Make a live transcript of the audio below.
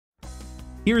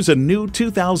Here's a new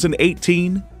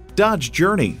 2018 Dodge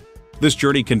Journey. This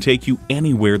Journey can take you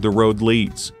anywhere the road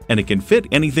leads, and it can fit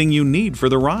anything you need for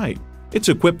the ride. It's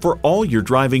equipped for all your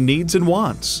driving needs and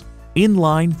wants.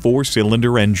 Inline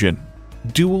 4-cylinder engine,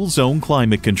 dual zone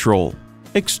climate control,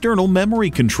 external memory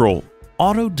control,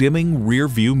 auto-dimming rear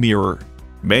view mirror,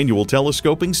 manual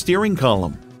telescoping steering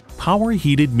column, power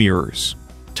heated mirrors,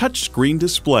 touchscreen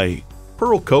display,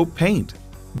 Pearlcoat paint,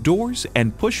 doors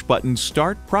and push-button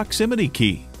start proximity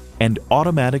key, and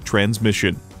automatic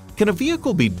transmission. Can a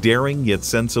vehicle be daring yet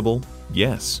sensible?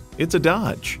 Yes, it's a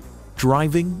Dodge.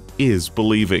 Driving is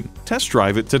believing. Test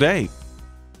drive it today.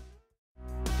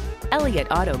 Elliott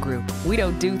Auto Group. We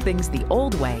don't do things the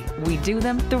old way, we do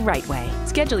them the right way.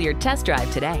 Schedule your test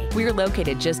drive today. We're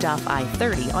located just off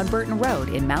I-30 on Burton Road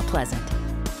in Mount Pleasant.